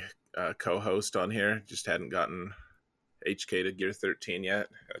my co-host on here just hadn't gotten HK to gear 13 yet.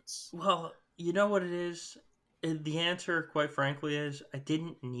 Well, you know what it is? The answer, quite frankly, is I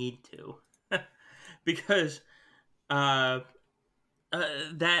didn't need to. Because that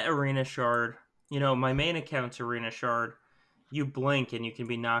arena shard, my main account's arena shard, you blink and you can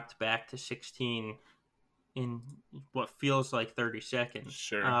be knocked back to 16 in what feels like 30 seconds.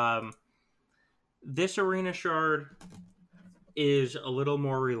 Sure. This arena shard is a little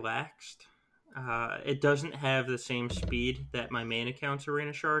more relaxed. It doesn't have the same speed that my main account's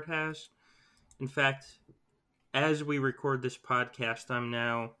arena shard has. In fact, as we record this podcast, I'm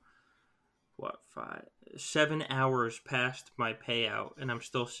now 7 hours past my payout, and I'm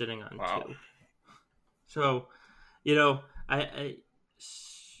still sitting on Wow. 2. So, you know,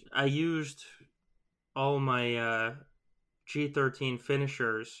 I used all my G13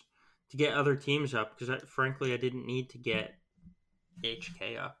 finishers to get other teams up because, frankly, I didn't need to get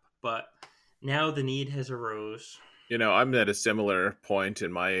HK up. But now the need has arose. I'm at a similar point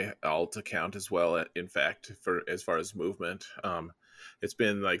in my alt account as well. In fact, for as far as movement, it's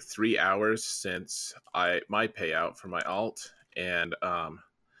been like 3 hours since my payout for my alt, and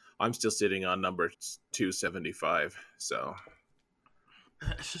I'm still sitting on number 275. So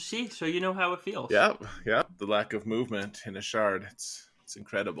So you know how it feels. Yep. The lack of movement in a shard, it's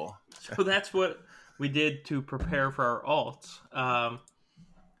incredible. So that's what we did to prepare for our alts.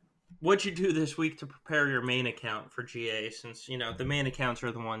 What'd you do this week to prepare your main account for GA? Since the main accounts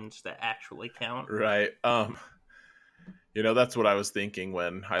are the ones that actually count. Right. That's what I was thinking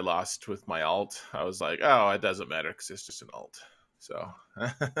when I lost with my alt. I was like, oh, it doesn't matter because it's just an alt. So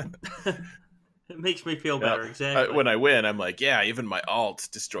it makes me feel better. Exactly. When I win, I'm like, yeah, even my alt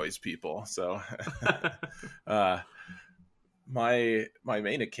destroys people. So my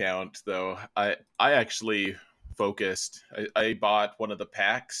main account, though, I actually focused. I bought one of the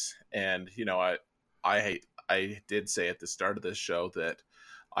packs, and I did say at the start of this show that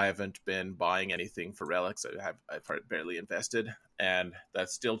I haven't been buying anything for relics. I've barely invested, and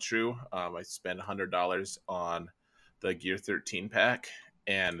that's still true. I spent $100 on the Gear 13 pack,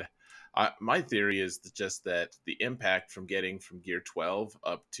 and my theory is just that the impact from getting from Gear 12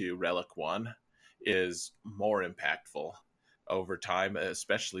 up to Relic 1 is more impactful over time,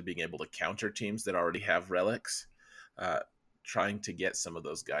 especially being able to counter teams that already have relics. Trying to get some of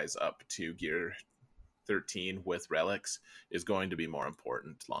those guys up to Gear 13 with relics is going to be more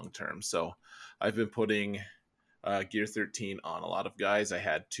important long term. So I've been putting Gear 13 on a lot of guys. I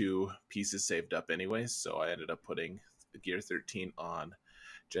had 2 pieces saved up anyways, so I ended up putting Gear 13 on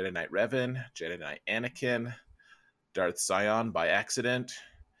Jedi Knight Revan, Jedi Knight Anakin, Darth Sion by accident,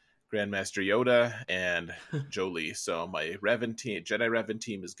 Grandmaster Yoda, and Jolie. So my Revan team, Jedi Revan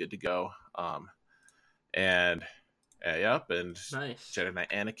team, is good to go. And nice. Jedi Knight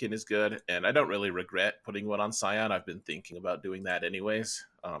Anakin is good, and I don't really regret putting one on Sion. I've been thinking about doing that anyways.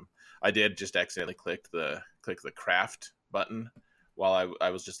 I did just accidentally click the craft button while I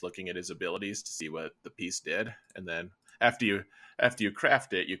was just looking at his abilities to see what the piece did, and then after you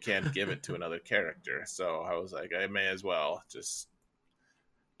craft it, you can't give it to another character. So I was like, I may as well just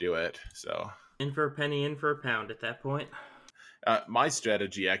do it. So In for a penny, in for a pound at that point. my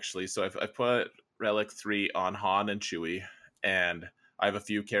strategy actually, so I've put Relic 3 on Han and Chewie, and I have a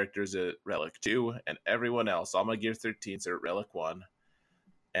few characters at Relic 2, and everyone else, all my Gear 13s are at Relic 1,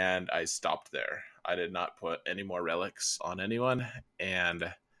 and I stopped there. I did not put any more relics on anyone,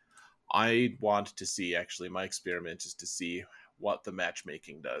 and I want to see, actually, my experiment is to see what the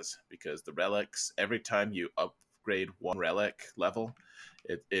matchmaking does, because the relics, every time you upgrade one relic level,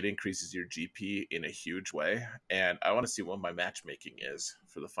 it increases your GP in a huge way. And I want to see what my matchmaking is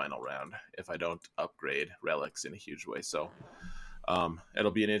for the final round if I don't upgrade relics in a huge way. So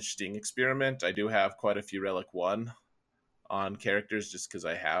it'll be an interesting experiment. I do have quite a few Relic 1 on characters just because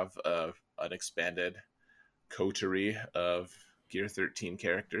I have an expanded coterie of Gear 13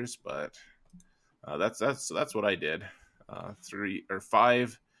 characters, but that's what I did.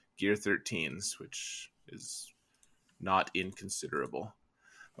 5 Gear 13s, which is not inconsiderable.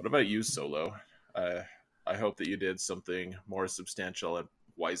 What about you, Solo? Uh, I hope that you did something more substantial and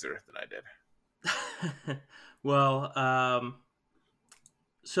wiser than I did. Well,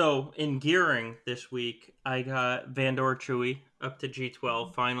 so in gearing this week, I got Vandor Chewy up to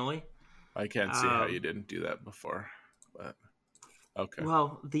G12 finally. I can't see how you didn't do that before, but okay.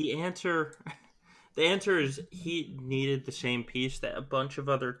 Well, the answer is he needed the same piece that a bunch of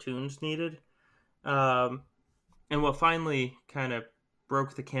other tunes needed. Um, and what finally kind of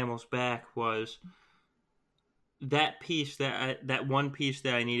broke the camel's back was that piece that one piece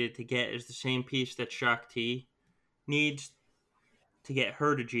that I needed to get is the same piece that Shakti needs to get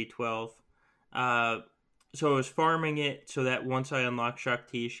her to G12. Uh, so I was farming it so that once I unlock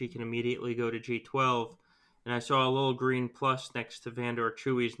Shakti, she can immediately go to G12. And I saw a little green plus next to Vandor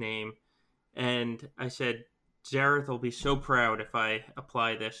Chewy's name, and I said, Zareth will be so proud if I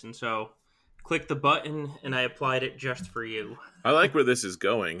apply this. And so click the button, and I applied it just for you. I like where this is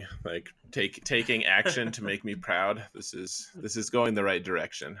going. Like taking action to make me proud. This is going the right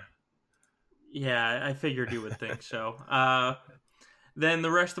direction. Yeah, I figured you would think so. Then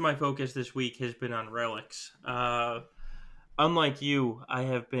the rest of my focus this week has been on relics. Unlike you, I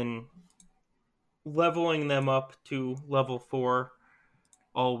have been leveling them up to level 4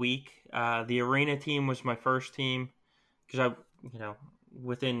 all week. The arena team was my first team because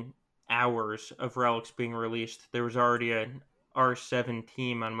within hours of relics being released, there was already an R7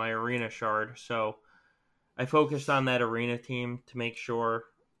 team on my arena shard. So I focused on that arena team to make sure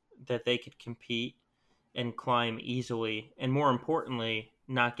that they could compete and climb easily, and more importantly,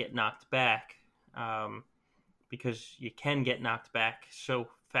 not get knocked back, because you can get knocked back so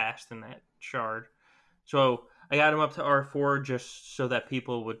fast in that shard. So I got him up to R4 just so that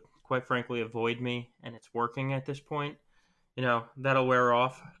people would, quite frankly, avoid me, and it's working at this point. That'll wear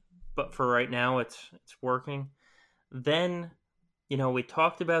off, but for right now, it's working. Then, we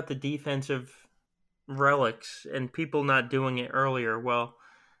talked about the defensive relics and people not doing it earlier. Well,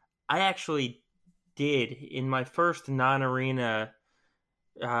 I actually did in my first non-arena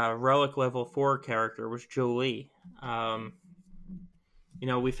relic level 4 character was Jolie.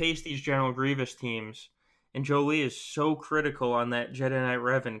 We face these General Grievous teams, and Jolie is so critical on that Jedi Knight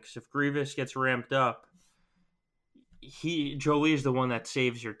Revan because if Grievous gets ramped up, Jolie is the one that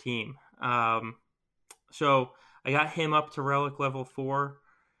saves your team. So I got him up to relic level 4,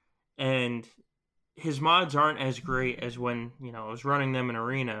 and his mods aren't as great as when I was running them in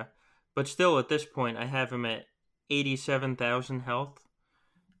arena, but still at this point I have him at 87,000 health.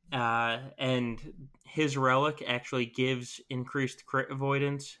 And his relic actually gives increased crit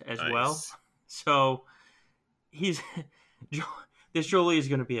avoidance as well. So this Jolie is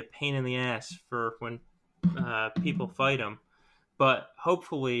going to be a pain in the ass for when people fight him. But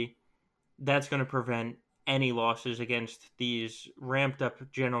hopefully that's going to prevent any losses against these ramped up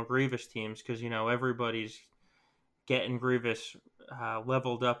General Grievous teams because, everybody's getting Grievous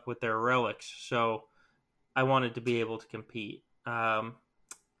leveled up with their relics. So I wanted to be able to compete.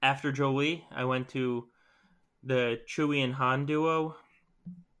 After Jolie, I went to the Chewie and Han duo.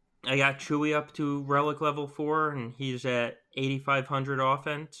 I got Chewie up to relic level 4, and he's at 8,500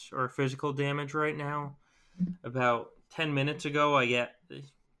 offense or physical damage right now. About 10 minutes ago, I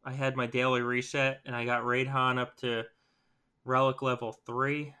had my daily reset, and I got Raid Han up to relic level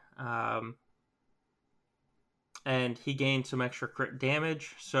 3. And he gained some extra crit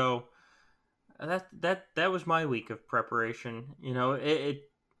damage. So that was my week of preparation.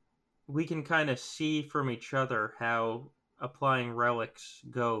 We can kind of see from each other how applying relics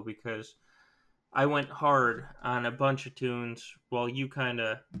go because I went hard on a bunch of tunes while you kind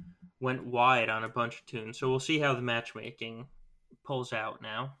of went wide on a bunch of tunes. So we'll see how the matchmaking pulls out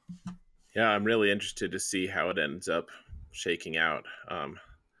now. Yeah, I'm really interested to see how it ends up shaking out.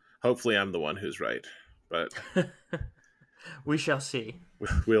 Hopefully, I'm the one who's right, but We shall see.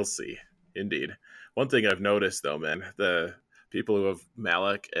 we'll see. Indeed. One thing I've noticed, though, man, the people who have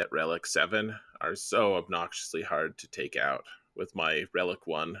Malik at Relic 7 are so obnoxiously hard to take out with my Relic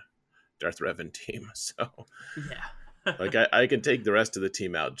 1 Darth Revan team. So, Yeah. like, I can take the rest of the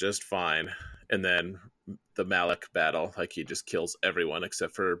team out just fine. And then the Malik battle, like, he just kills everyone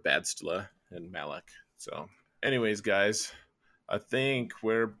except for Badstula and Malik. So, anyways, guys, I think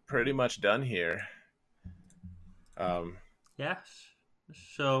we're pretty much done here. Yes.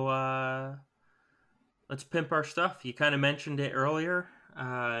 So let's pimp our stuff. You kind of mentioned it earlier.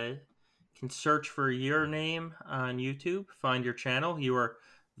 Can search for your name on YouTube, find your channel. You are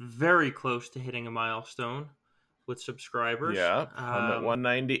very close to hitting a milestone with subscribers. Yeah, I'm at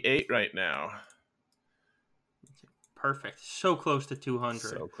 198 right now. Perfect. So close to 200.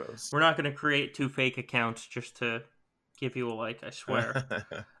 So close. We're not going to create 2 fake accounts just to give you a like, I swear.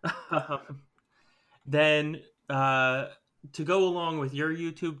 Then to go along with your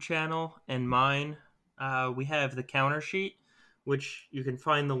YouTube channel and mine, we have the counter sheet, which you can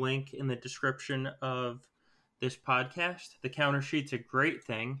find the link in the description of this podcast. The counter sheet's a great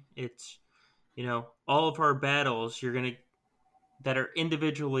thing. It's, all of our battles that are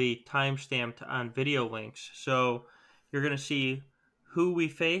individually timestamped on video links. So you're going to see who we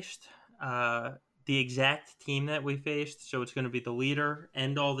faced, the exact team that we faced. So it's going to be the leader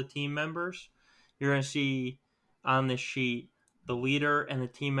and all the team members. You're going to see on this sheet the leader and the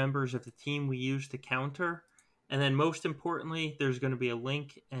team members of the team we used to counter. And then most importantly, there's going to be a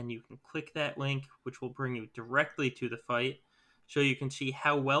link, and you can click that link, which will bring you directly to the fight. So you can see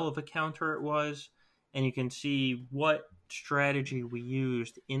how well of a counter it was, and you can see what strategy we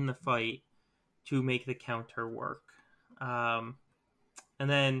used in the fight to make the counter work. And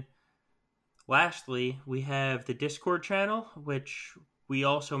then lastly, we have the Discord channel, which we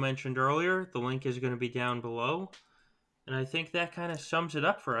also mentioned earlier. The link is going to be down below. And I think that kind of sums it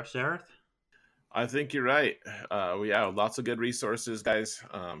up for us, Zareth. I think you're right. We have lots of good resources, guys.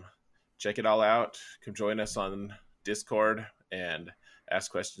 Check it all out. Come join us on Discord and ask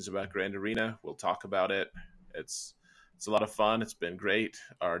questions about Grand Arena. We'll talk about it. It's a lot of fun. It's been great.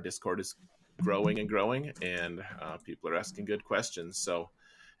 Our Discord is growing and growing, and people are asking good questions.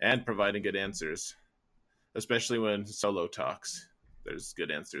 And providing good answers, especially when solo talks. There's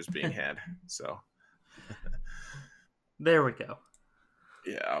good answers being had. So there we go.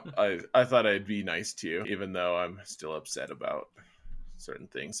 Yeah, I thought I'd be nice to you, even though I'm still upset about certain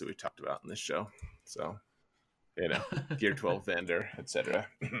things that we talked about in this show. So, Gear 12 vendor, etc.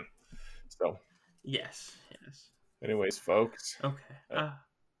 So, yes. Anyways, folks. Okay.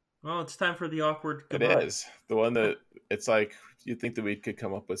 Well, it's time for the awkward goodbye. It is. The one that it's like you'd think that we could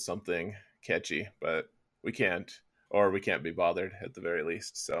come up with something catchy, but we can't, or we can't be bothered at the very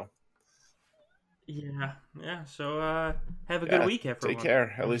least. So. Yeah. So have a good week, everyone. Take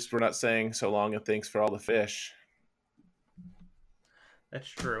care. At least we're not saying so long and thanks for all the fish. That's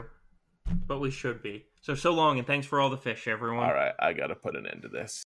true. But we should be. So long and thanks for all the fish, everyone. All right. I got to put an end to this.